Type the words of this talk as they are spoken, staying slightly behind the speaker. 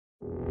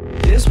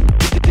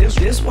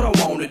this what I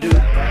wanna do.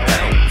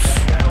 Bounce,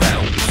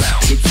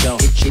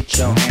 bounce. Get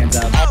your hands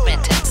up.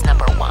 Edmonton's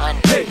number one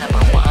hit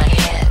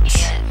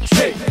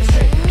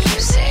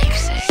music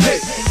station.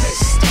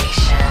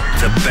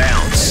 The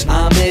Bounce.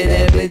 I'm in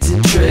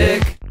Edmonton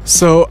trick.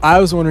 So I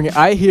was wondering,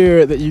 I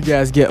hear that you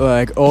guys get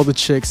like all the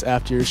chicks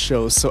after your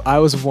shows, so I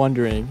was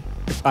wondering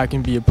if I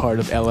can be a part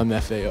of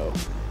LMFAO.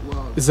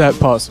 Is that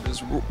possible?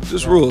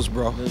 There's rules,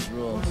 bro. There's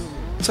rules.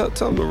 Tell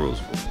them the rules.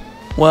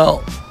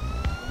 Well,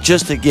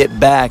 just to get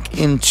back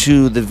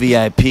into the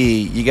VIP,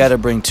 you got to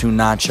bring 2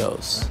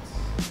 nachos.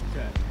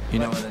 Okay. You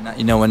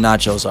know what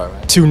nachos are,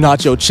 right? 2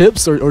 nacho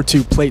chips or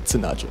 2 plates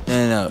of nachos?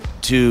 No,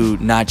 2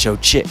 nacho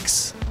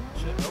chicks.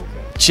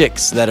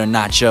 Chicks that are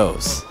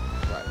nachos.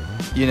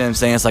 You know what I'm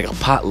saying? It's like a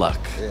potluck.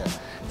 Yeah.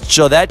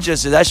 So that's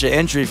your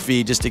entry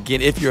fee just to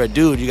get. If you're a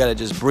dude, you got to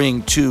just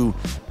bring 2,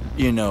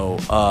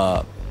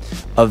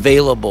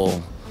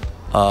 available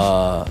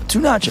 2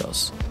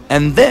 nachos,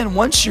 and then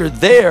once you're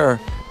there,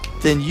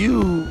 then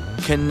you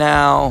can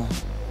now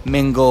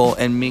mingle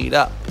and meet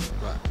up.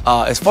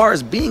 Right. As far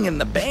as being in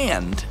the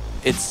band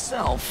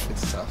itself,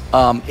 It's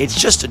tough. it's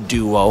just a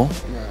duo. Right.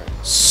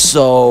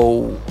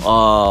 So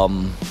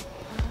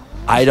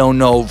I don't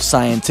know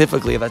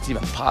scientifically if that's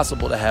even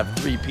possible to have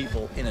 3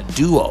 people in a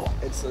duo.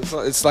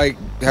 It's like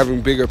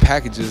having bigger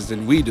packages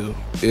than we do.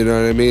 You know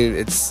what I mean?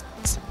 It's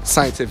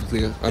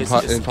scientifically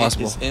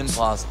impossible. It's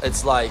impossible.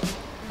 It's like,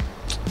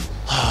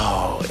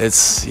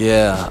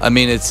 yeah. I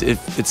mean,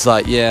 it's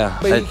like, yeah.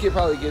 But you could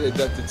probably get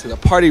inducted to the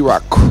Party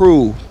Rock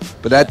crew,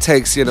 but that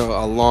takes a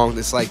long.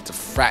 It's like the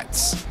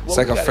frats. It's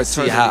like a See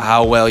fraternity.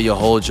 how well you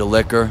hold your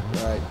liquor.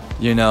 Right.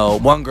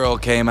 One girl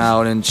came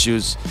out and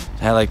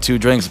had like 2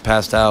 drinks and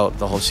passed out.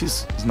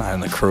 She's not in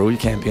the crew. You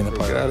can't be in the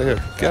party. Get out of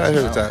here. Get out of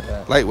here with that.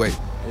 Yeah. Lightweight.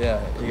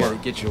 Yeah, you gotta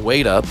get your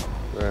weight up.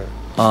 Right.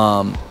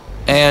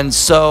 And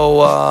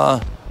so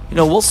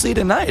we'll see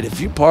tonight. If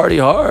you party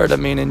hard, I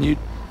mean, and you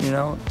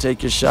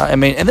take your shot. I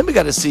mean, and then we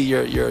got to see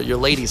your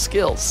lady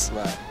skills.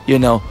 Right.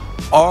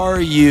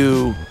 Are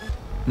you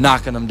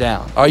knocking them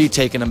down? Are you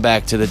taking them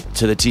back to the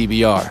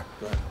TBR?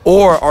 Right.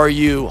 Or are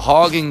you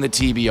hogging the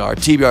TBR?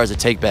 TBR is a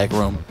take back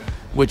room,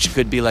 which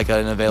could be like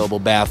an available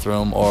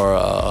bathroom or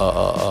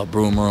a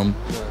broom room,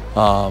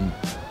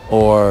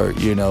 or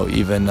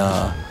even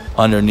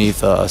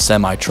underneath a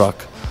semi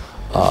truck.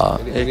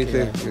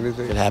 Anything.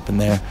 Could happen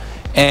there.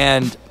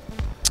 And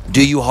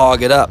do you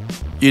hog it up?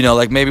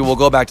 Like maybe we'll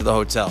go back to the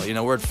hotel.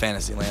 We're at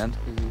Fantasyland.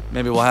 Mm-hmm.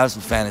 Maybe we'll have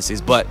some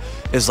fantasies, but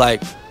it's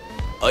like,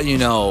 are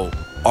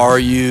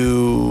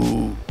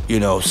you,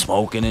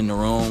 smoking in the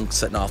room,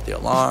 setting off the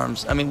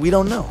alarms? I mean, we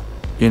don't know.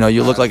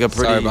 You look like a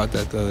pretty. Sorry about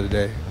that the other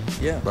day.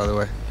 Yeah. By the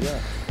way. Yeah.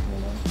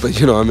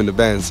 But I'm in the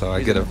band, so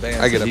I get a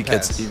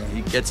pass.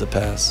 He gets a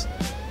pass.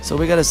 So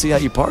we got to see how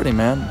you party,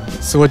 man.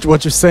 So what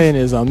you're saying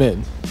is I'm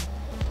in.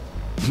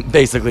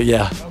 Basically,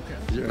 yeah.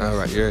 All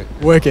right, you're in.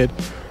 Wicked.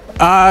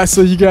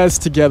 So you guys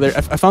together,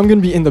 if I'm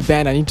gonna be in the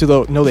band, I need to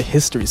know the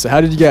history. So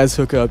how did you guys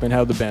hook up and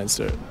how did the band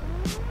start?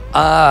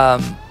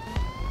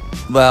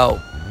 Well,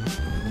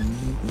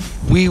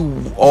 we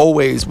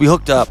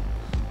hooked up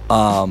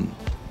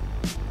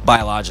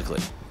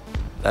biologically.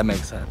 That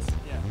makes sense.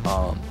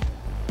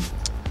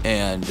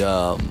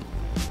 Yeah.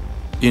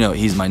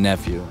 He's my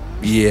nephew.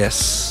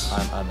 Yes.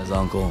 I'm his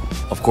uncle.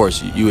 Of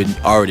course, you would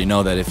already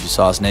know that if you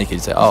saw us naked,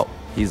 you'd say, "Oh,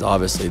 he's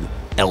obviously the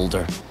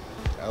elder."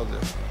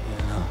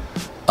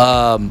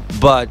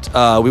 But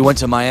we went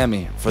to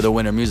Miami for the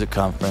Winter Music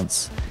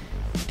Conference,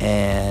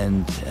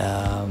 and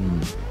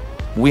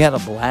we had a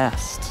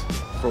blast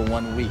for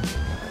 1 week.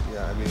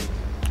 Yeah, I mean,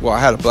 well, I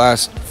had a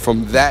blast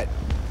from that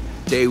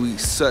day. We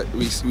set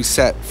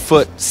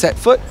foot. It's a set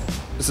foot.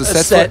 It's a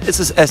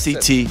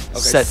SET.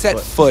 Okay, set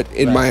foot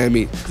in Right.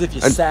 Miami. Because if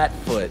you sat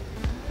foot,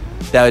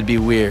 that would be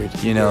weird.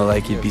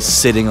 Like you'd be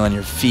sitting on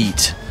your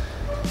feet.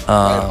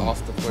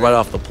 Right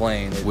off the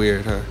plane.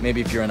 Weird, huh? Maybe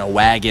if you're in a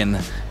wagon,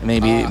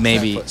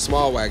 maybe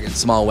small wagon.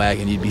 small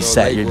wagon, you'd be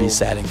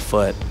setting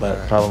foot, but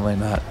Right. probably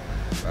not.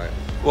 Right.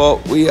 Well,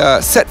 we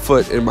set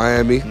foot in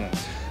Miami,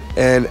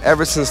 and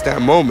ever since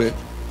that moment,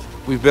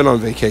 we've been on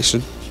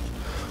vacation.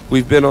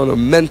 We've been on a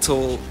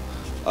mental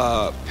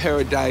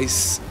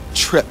paradise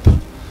trip.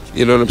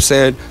 You know what I'm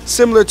saying?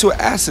 Similar to an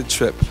acid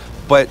trip,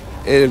 but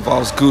it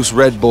involves Goose,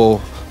 Red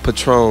Bull,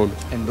 Patron,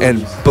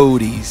 and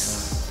booties.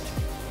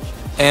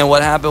 And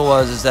what happened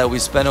is that we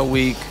spent a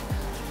week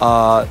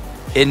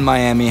in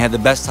Miami, had the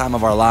best time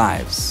of our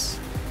lives.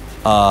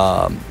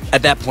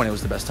 At that point, it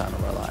was the best time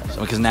of our lives.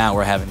 Because now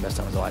we're having the best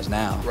time of our lives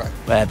now. Right.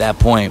 But at that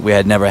point, we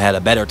had never had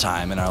a better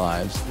time in our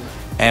lives.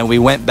 And we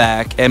went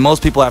back, and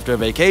most people after a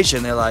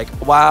vacation, they're like,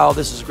 wow,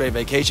 this is a great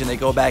vacation. They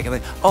go back and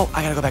they, oh,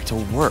 I gotta go back to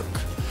work.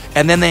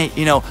 And then they,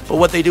 but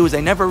what they do is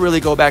they never really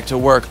go back to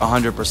work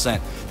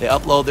 100%. They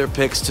upload their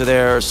pics to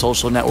their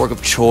social network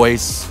of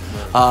choice.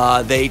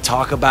 They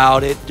talk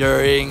about it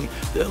during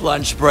the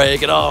lunch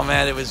break, and oh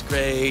man, it was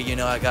great.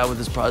 I got with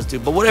this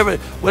prostitute, but whatever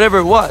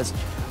it was,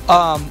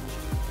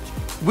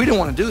 we didn't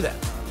want to do that.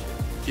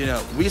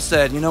 We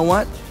said, you know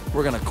what?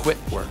 We're gonna quit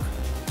work.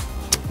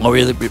 Well,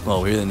 we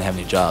didn't have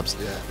any jobs.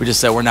 Yeah. We just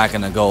said we're not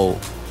gonna go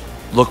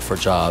look for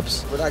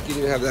jobs. We're not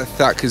gonna have that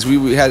thought because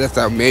we had that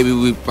thought maybe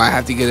we might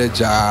have to get a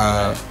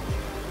job,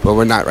 but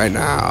we're not right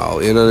now.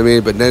 You know what I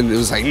mean? But then it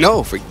was like,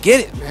 no,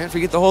 forget it, man.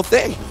 Forget the whole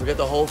thing. Forget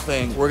the whole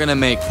thing. We're gonna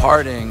make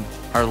partying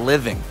our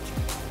living,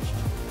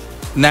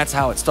 and that's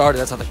how it started.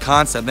 That's how the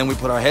concept. Then we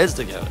put our heads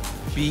together.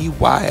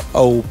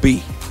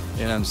 BYOB.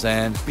 You know what I'm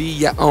saying? Be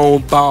your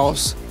own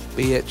boss,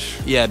 bitch.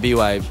 Yeah,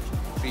 BYOBB.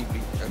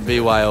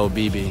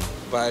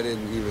 But I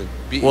didn't even.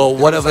 Well,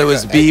 what if it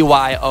was like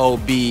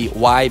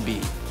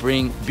BYOBYB?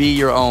 Be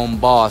your own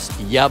boss,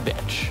 ya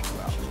bitch.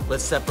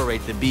 Let's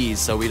separate the B's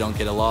so we don't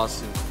get a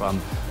lawsuit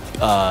from,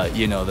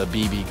 the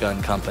BB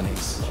gun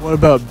companies. What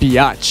about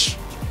biatch?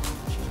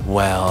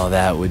 Well,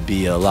 that would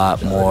be a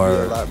lot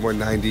more. A lot more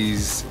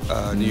 90s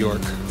New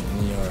York.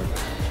 New York.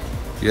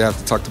 You have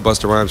to talk to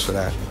Busta Rhymes for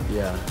that.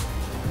 Yeah.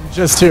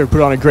 Just here,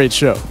 put on a great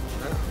show.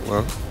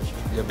 Well,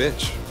 yeah,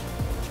 bitch.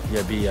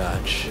 Ya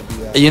biatch. Ya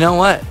biatch. You know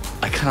what?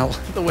 I kind of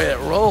like the way it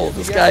rolled.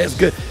 This guy is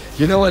good.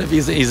 You know what? If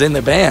he's in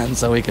the band,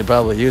 so we could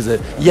probably use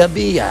it. Ya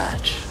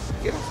biatch.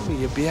 Get off of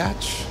me, you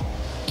biatch.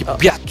 You Oh.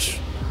 biatch.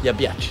 Ya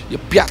biatch. You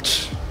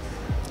biatch.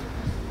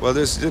 Well,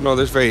 there's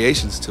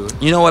variations to it.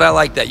 You know what? I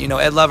like that.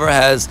 Ed Lover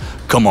has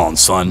 "Come on,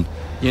 son."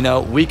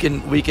 We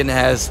can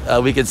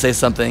say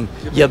something.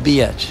 Ya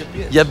bitch.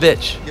 Ya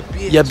bitch.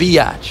 Ya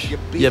biatch.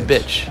 Ya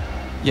bitch.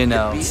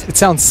 It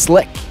sounds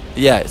slick.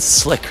 Yeah, it's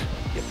slick.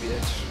 You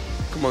bitch.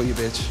 Come on, you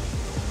bitch.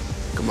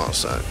 Come on,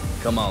 son.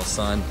 Come on,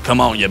 son. Come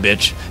on, ya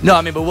bitch. No,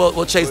 I mean, but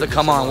we'll chase the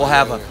come on. We'll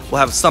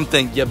have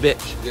something, ya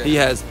bitch. Yeah. He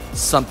has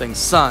something,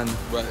 son.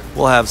 Right.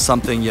 We'll have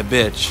something, ya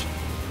bitch.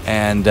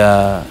 And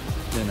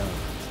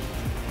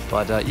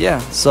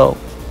so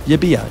ya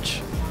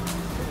biatch.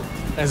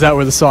 Is that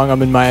where the song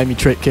 "I'm in Miami"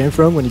 Trick came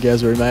from when you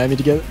guys were in Miami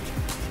together?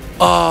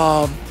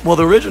 Well,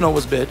 the original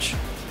was bitch.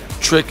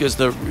 Trick is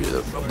the,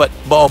 but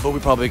we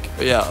probably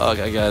I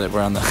got it.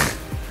 We're on the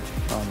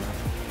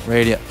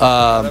radio.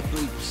 A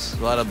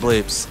lot of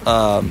bleeps.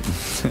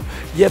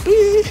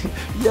 Yippee,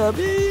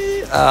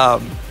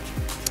 yippee.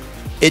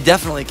 It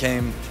definitely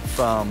came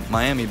from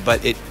Miami,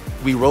 but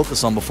we wrote the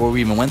song before we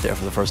even went there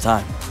for the first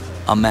time.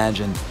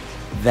 Imagine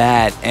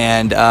that,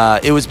 and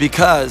it was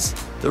because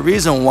the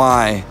reason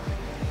why.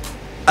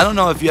 I don't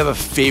know if you have a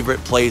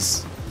favorite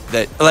place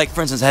that, like,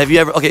 for instance,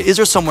 is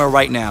there somewhere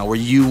right now where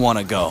you want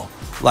to go?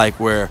 Like,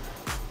 where,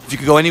 if you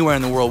could go anywhere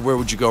in the world, where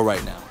would you go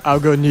right now? I'll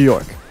go New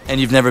York.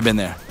 And you've never been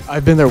there?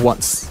 I've been there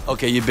once.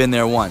 Okay, you've been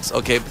there once.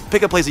 Okay,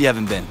 pick a place that you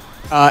haven't been.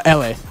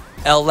 LA.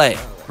 LA,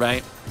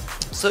 right?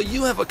 So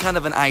you have a kind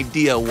of an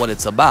idea what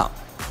it's about,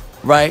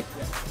 right?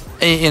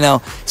 And,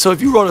 so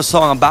if you wrote a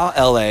song about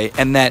LA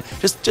and that,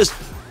 just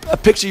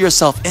picture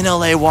yourself in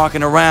LA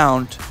walking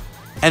around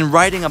and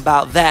writing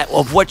about that,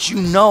 of what you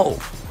know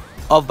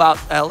about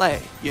LA.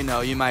 You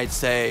might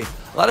say,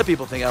 a lot of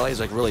people think LA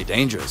is like really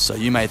dangerous. So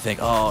you might think,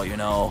 I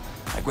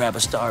grab a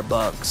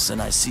Starbucks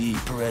and I see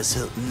Perez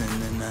Hilton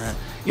and I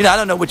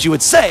don't know what you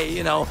would say,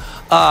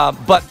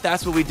 but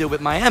that's what we did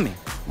with Miami.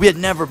 We had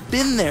never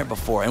been there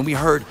before, and we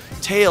heard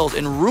tales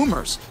and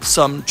rumors,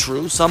 some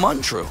true, some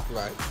untrue.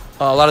 Right.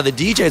 A lot of the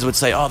DJs would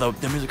say,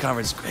 the music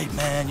conference is great,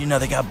 man.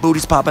 They got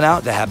booties popping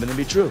out. That happened to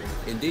be true.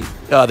 Indeed.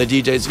 The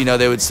DJs,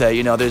 they would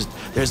say,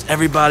 there's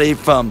everybody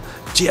from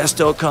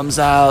Tiesto comes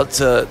out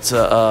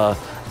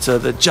to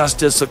the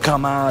Justice will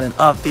come out and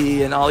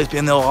Uffy and all these people,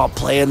 and they'll all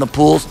play in the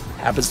pools.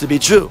 Happens to be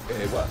true.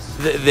 It was.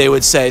 They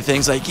would say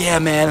things like, yeah,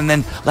 man, and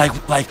then like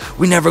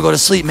we never go to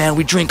sleep, man.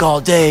 We drink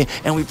all day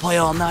and we play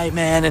all night,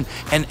 man, and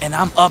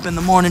I'm up in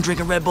the morning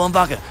drinking Red Bull and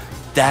vodka.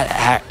 That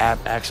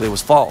actually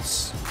was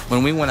false.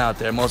 When we went out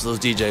there, most of those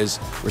DJs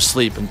were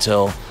asleep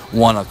until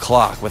 1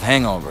 o'clock with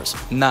hangovers.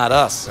 Not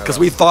us, because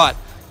we thought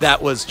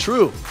that was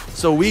true.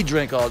 So we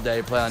drink all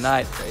day, play all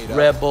night,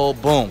 Red Bull,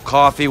 boom,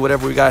 coffee,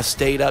 whatever we got,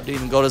 stayed up, didn't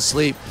even go to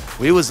sleep.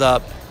 We was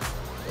up,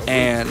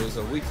 and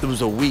it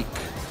was a week.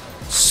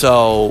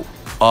 So,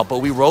 but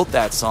we wrote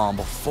that song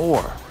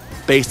before,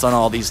 based on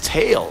all these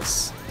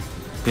tales,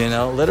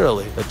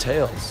 literally, the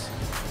tales.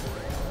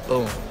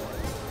 Boom.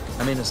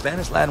 I mean, the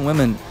Spanish Latin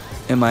women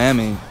in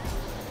Miami.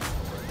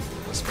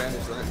 The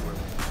Spanish Latin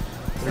women.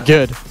 They're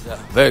good. Yeah,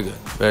 very good,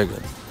 very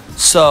good.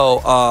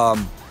 So,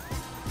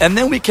 and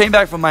then we came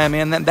back from Miami,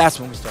 and then that's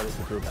when we started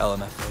the group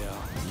LMFAO,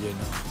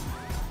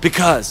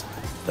 Because,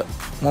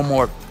 one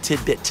more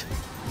tidbit,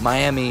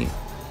 Miami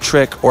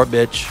Trick or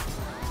Bitch,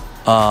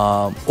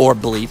 or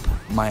Bleep,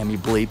 Miami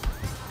Bleep,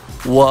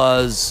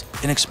 was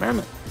an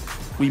experiment.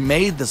 We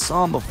made the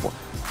song before.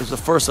 It was the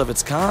first of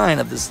its kind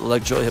of this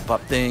electro hip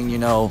hop thing,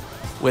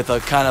 with a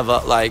kind of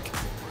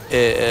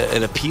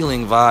an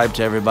appealing vibe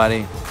to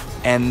everybody.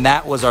 And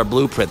that was our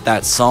blueprint,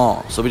 that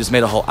song. So we just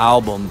made a whole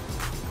album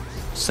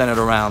centered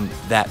around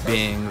that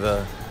being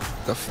the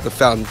The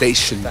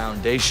foundation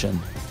foundation,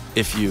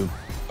 if you...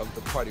 of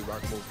the party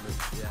rock movement.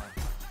 Yeah.